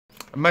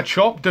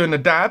Machop doing a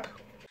dab.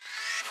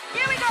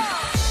 Here we go!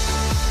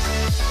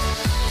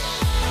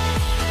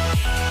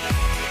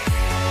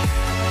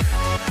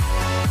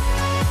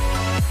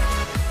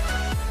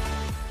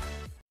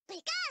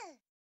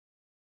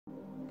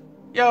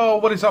 Yo,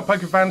 what is up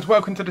Poké fans?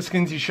 Welcome to the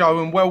Skinzie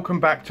show and welcome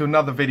back to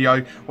another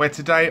video where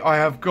today I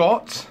have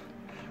got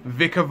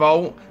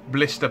Vikavolt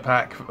Blister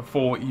Pack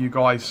for you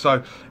guys.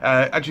 So,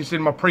 as you see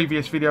in my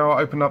previous video,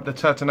 I opened up the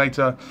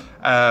Turtonator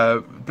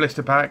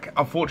Blister Pack.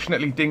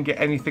 Unfortunately, didn't get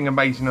anything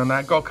amazing on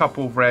that. Got a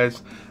couple of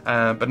rares,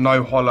 but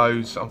no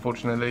holos,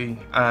 unfortunately,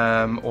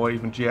 or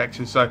even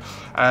GXs. So,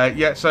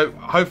 yeah, so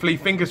hopefully,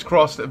 fingers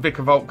crossed that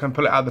Vikavolt can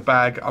pull it out of the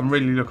bag. I'm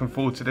really looking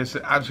forward to this. I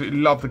absolutely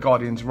love the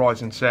Guardians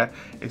Rising set.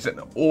 It's an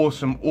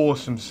awesome,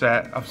 awesome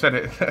set. I've said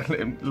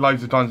it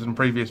loads of times in the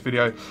previous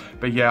video,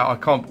 but yeah, I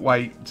can't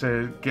wait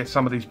to get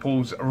some of these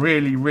pulls.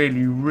 Really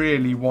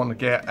want to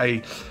get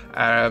a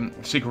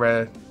secret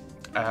rare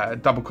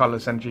double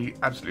colours energy.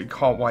 Absolutely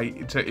can't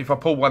wait to. If I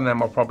pull one of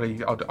them, I'll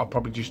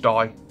probably just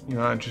die. You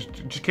know,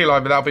 just kill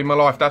over. That'll be my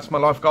life. That's my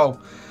life goal.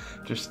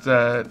 Just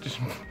die,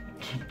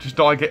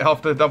 get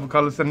after double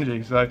colours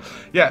energy. So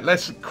yeah,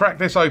 let's crack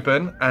this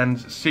open and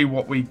see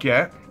what we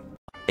get.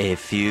 A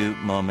few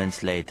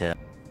moments later.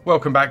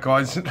 Welcome back,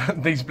 guys.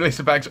 These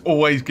blister bags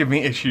always give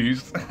me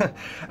issues.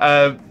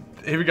 Here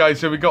we go.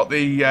 So we got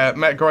the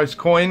Metagross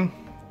coin.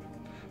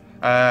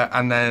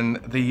 And then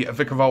the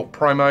Vikavolt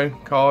promo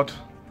card.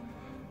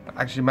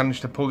 I actually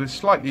managed to pull this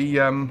slightly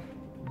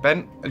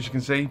bent, as you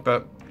can see,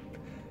 but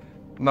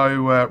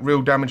no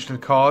real damage to the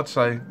card,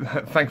 so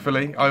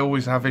thankfully I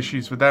always have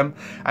issues with them.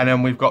 And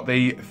then we've got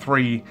the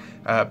 3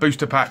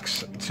 booster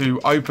packs to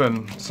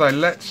open. So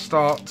let's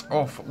start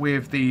off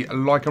with the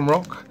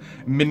Lycanroc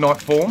Midnight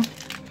form.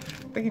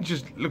 I think it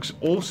just looks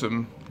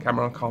awesome.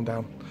 Camera, calm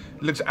down.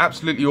 It looks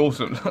absolutely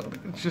awesome.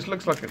 It just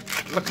looks like a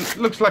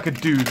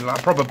dude, like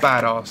a proper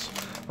badass.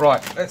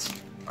 Right, let's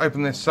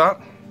open this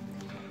up.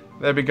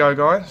 There we go,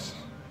 guys.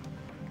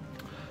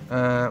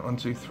 1,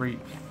 2, 3,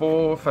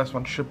 4. First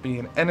one should be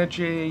an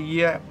energy.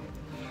 Yeah.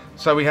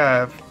 So we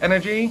have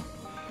energy,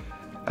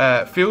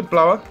 field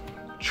blower,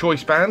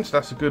 choice bands.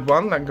 That's a good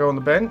one. That can go on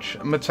the bench.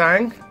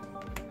 Matang,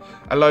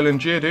 Alolan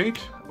Geodude,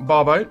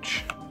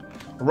 Barboach,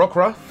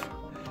 Rockruff,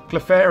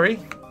 Clefairy,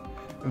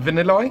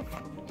 Vanillite,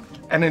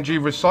 Energy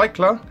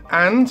Recycler,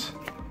 and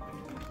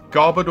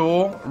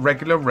Garbodor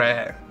regular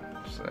rare.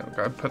 So we're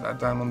going to put that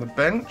down on the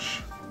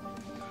bench.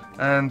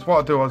 And what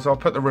I'll do is I'll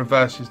put the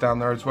reverses down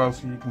there as well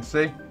so you can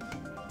see.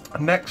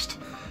 Next,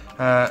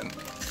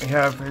 we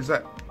have, is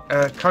that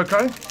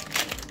Coco?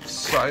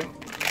 So,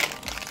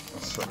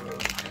 let's have a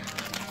look.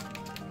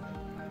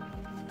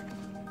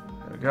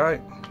 There we go.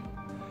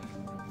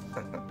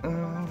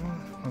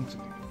 1, 2,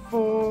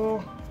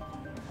 4.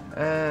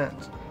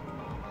 And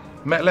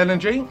Metal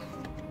Energy.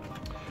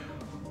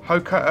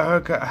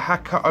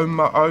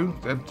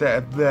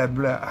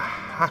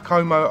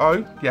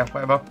 Hakomo-O, yeah,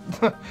 whatever.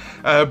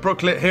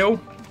 Brooklet Hill,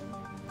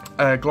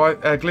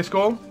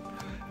 Gliscor,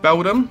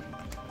 Beldum,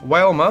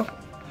 Wailmer,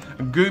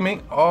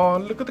 Goomy. Oh,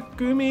 look at the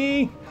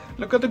Goomy!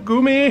 Look at the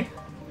Goomy!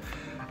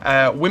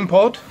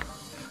 Wimpod,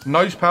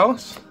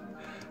 Nosepass,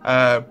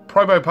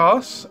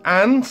 Probopass,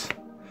 and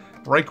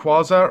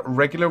Rayquaza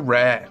regular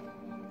rare.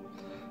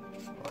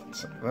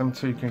 So them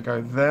two can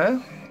go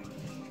there.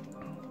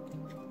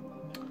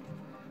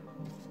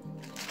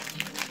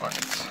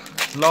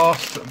 Right,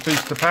 last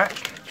booster pack.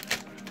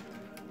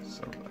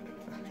 So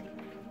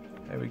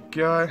there we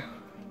go.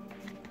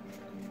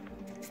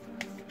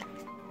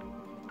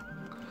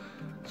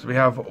 So we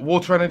have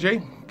Water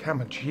Energy,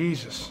 camera,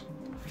 Jesus.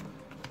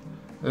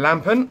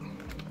 Lampent,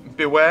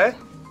 Beware.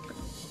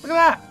 Look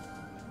at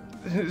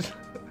that.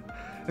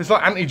 It's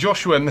like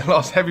Anti-Joshua in the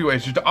last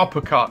heavyweight, just an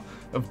uppercut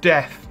of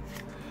death.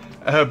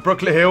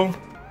 Brooklet Hill,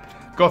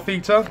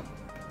 Gothita,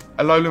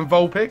 Alolan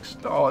Vulpix.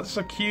 Oh, it's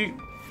so cute.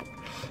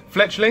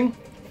 Fletchling,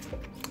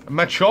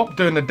 Machop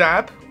doing the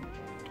dab,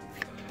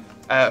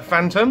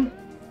 Phantom,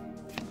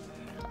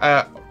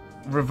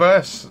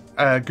 Reverse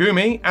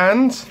Goomy,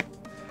 and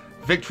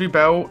Victory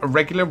Bell, a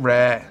regular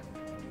rare.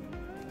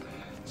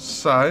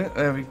 So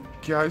there we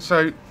go.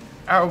 So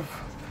out of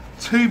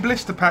 2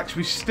 blister packs,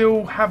 we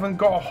still haven't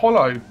got a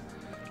holo.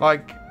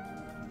 Like,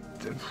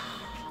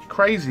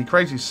 crazy.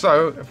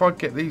 So if I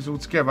get these all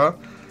together,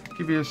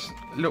 give you a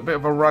little bit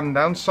of a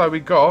rundown. So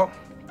we got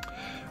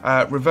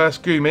Reverse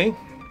Goomy.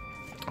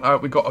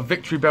 We got a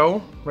Victory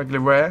Bell, regular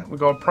rare. We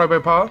got a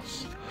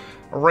Probopass,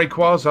 a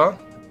Rayquaza,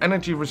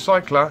 Energy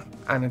Recycler,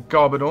 and a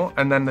Garbodor,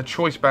 and then the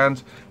Choice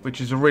Band,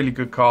 which is a really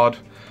good card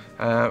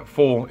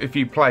for if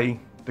you play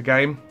the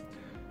game.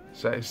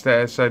 So it's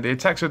there. So the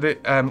attacks of the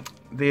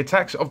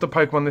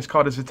Pokemon this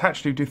card is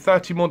attached to do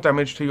 30 more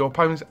damage to your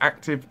opponent's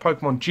active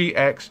Pokemon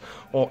GX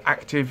or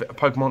active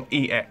Pokemon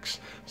EX.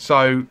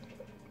 So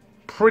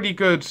pretty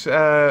good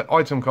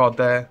item card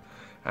there.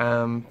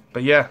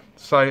 But yeah,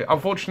 so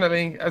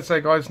unfortunately, as I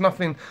say, guys,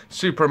 nothing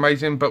super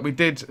amazing, but we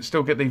did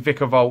still get the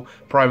Vikavolt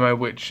promo,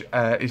 which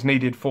is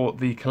needed for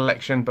the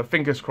collection. But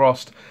fingers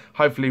crossed,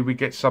 hopefully we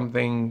get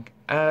something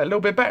a little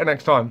bit better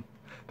next time.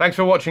 Thanks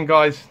for watching,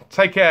 guys.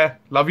 Take care.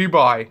 Love you.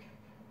 Bye.